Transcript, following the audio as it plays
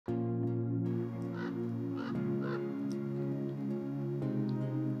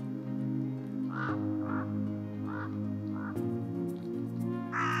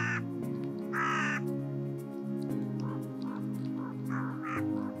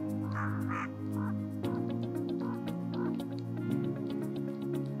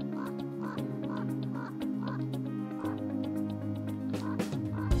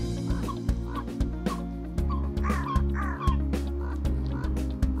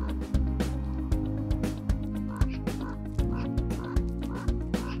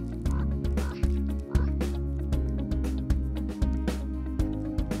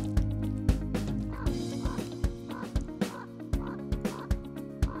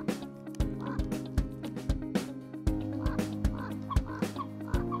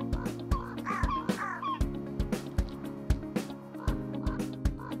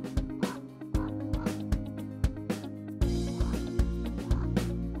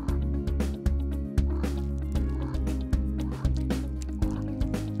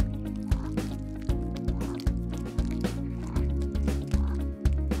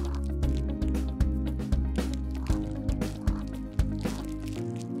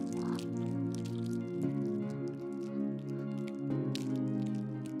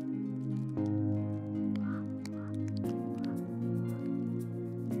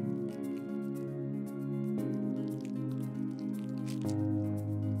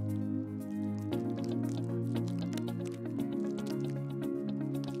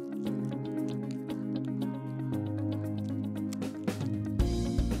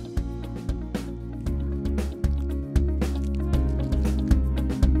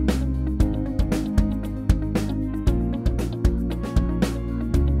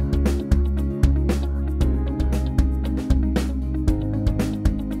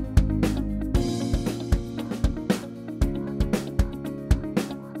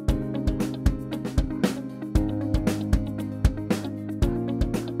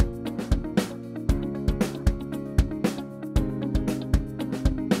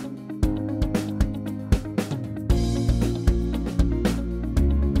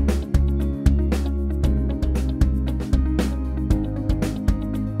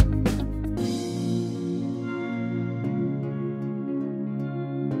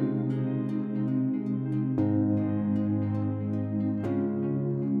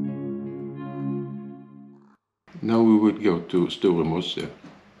Now we will go to Mosse,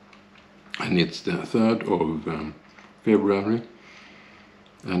 and it's the 3rd of February,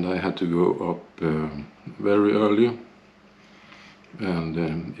 and I had to go up very early,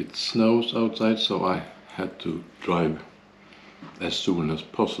 and it snows outside, so I had to drive as soon as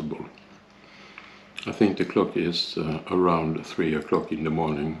possible. I think the clock is around 3 o'clock in the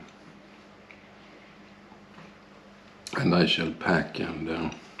morning, and I shall pack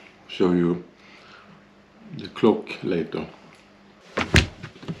and show you the clock later.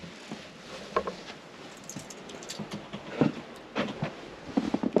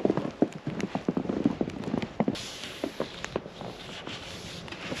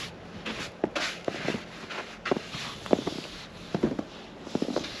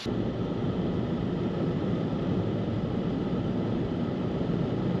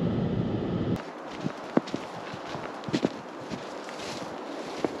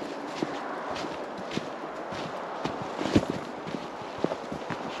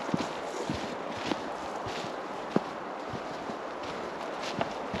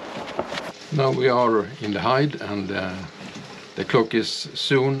 Now we are in the hide, and the clock is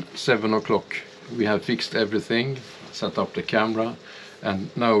soon 7 o'clock. We have fixed everything, set up the camera,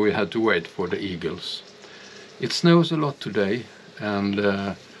 and now we had to wait for the eagles. It snows a lot today,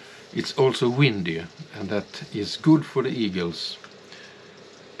 and it's also windy, and that is good for the eagles.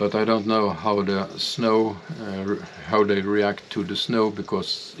 But I don't know how the snow, how they react to the snow,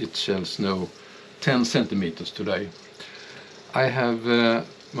 because it shall snow 10 centimeters today. I have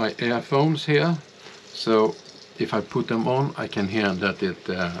my earphones here, so if I put them on, I can hear that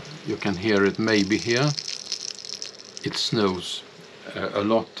you can hear it maybe here. It snows a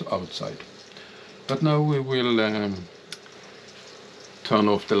lot outside. But now we will turn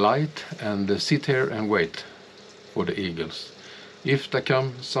off the light and sit here and wait for the eagles. If there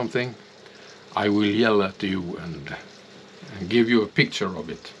comes something, I will yell at you and give you a picture of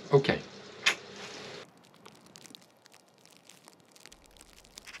it. Okay.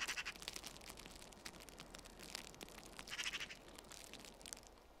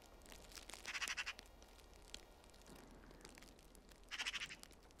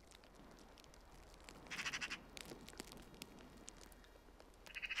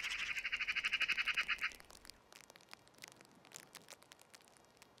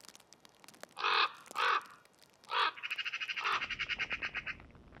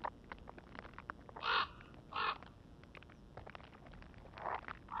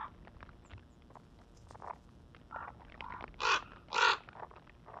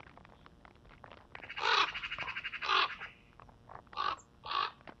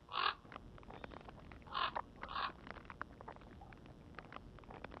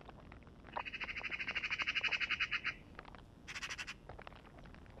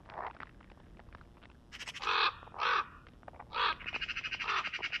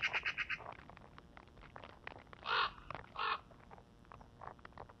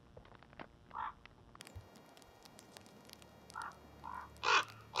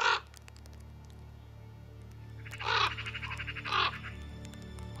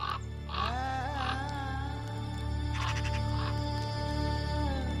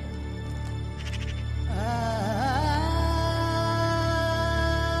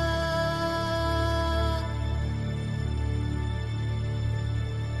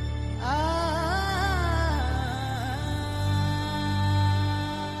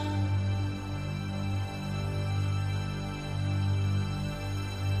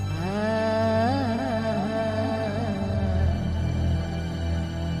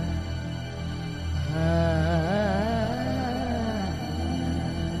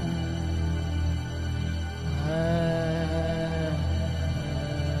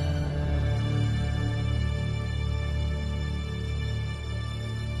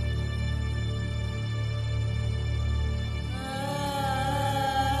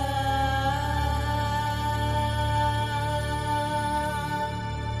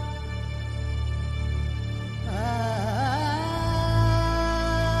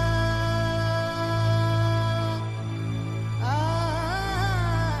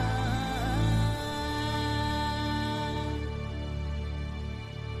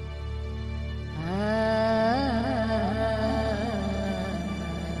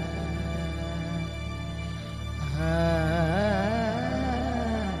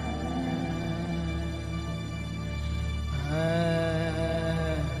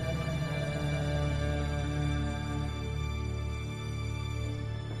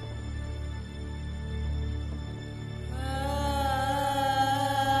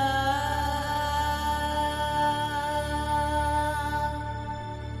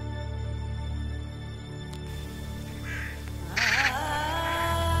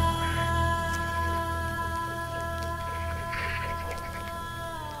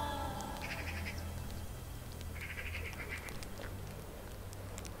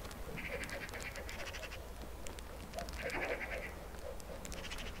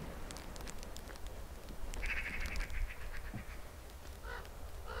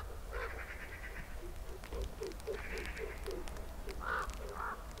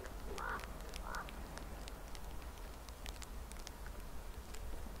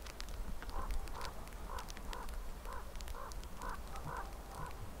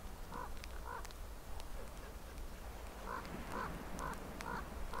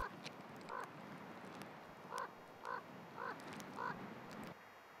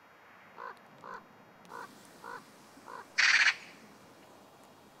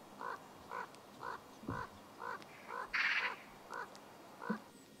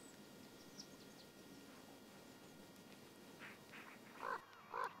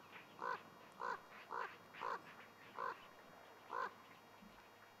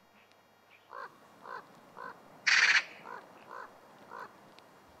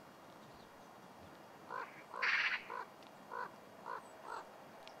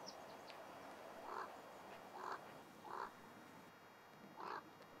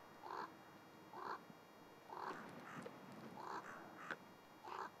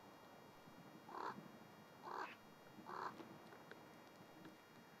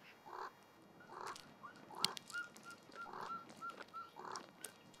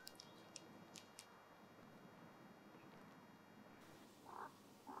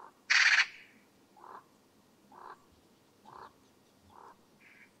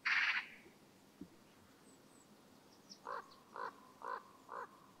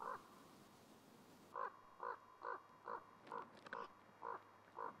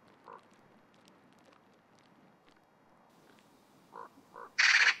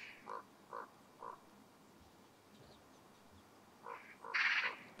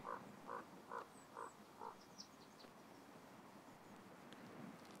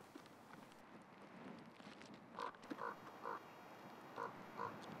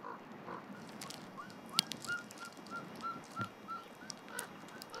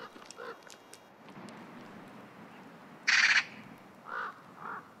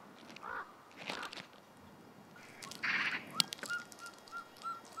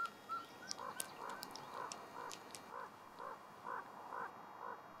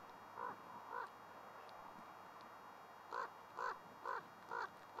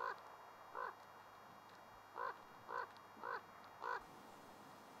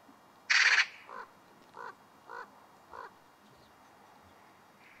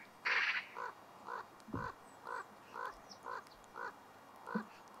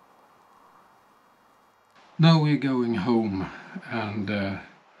 Now we're going home, and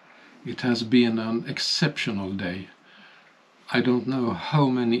it has been an exceptional day. I don't know how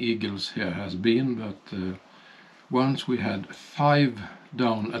many eagles here has been, but once we had 5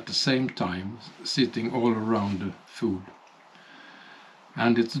 down at the same time, sitting all around the food.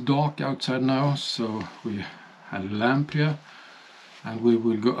 And it's dark outside now, so we had a lamp here, and we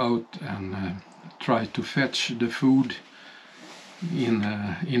will go out and try to fetch the food in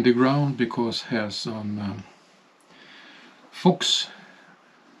the ground, because here's some fox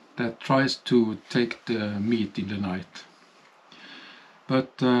that tries to take the meat in the night.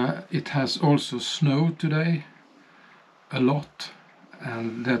 But it has also snowed today a lot,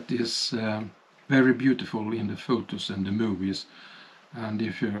 and that is very beautiful in the photos and the movies, and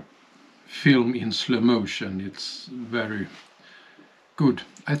if you film in slow motion it's very good.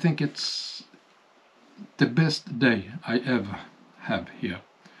 I think it's the best day I ever have here.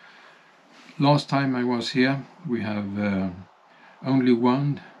 Last time I was here we have only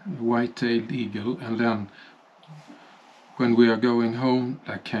one white-tailed eagle, and then when we are going home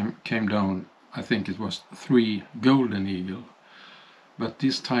that came down, I think it was 3 golden eagle. But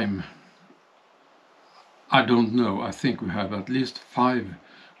this time I don't know, I think we have at least 5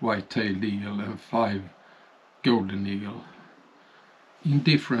 white-tailed eagle and 5 golden eagle in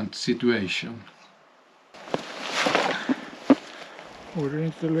different situations. Vore det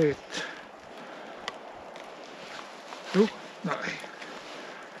inte lätt? Jo, nej.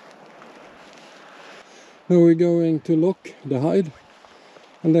 Now we're going to lock the hide,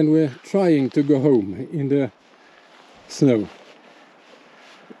 and then we're trying to go home in the snow.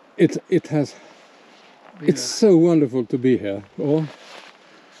 It's so wonderful to be here. Oh,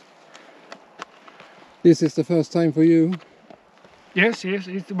 this is the first time for you? Yes,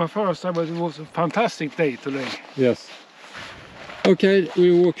 it's my first time, but it was a fantastic day today. Yes. Okay,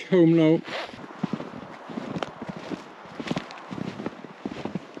 we walk home now.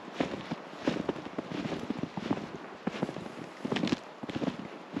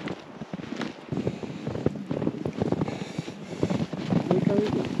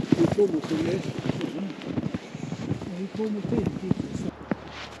 Vi kommer till.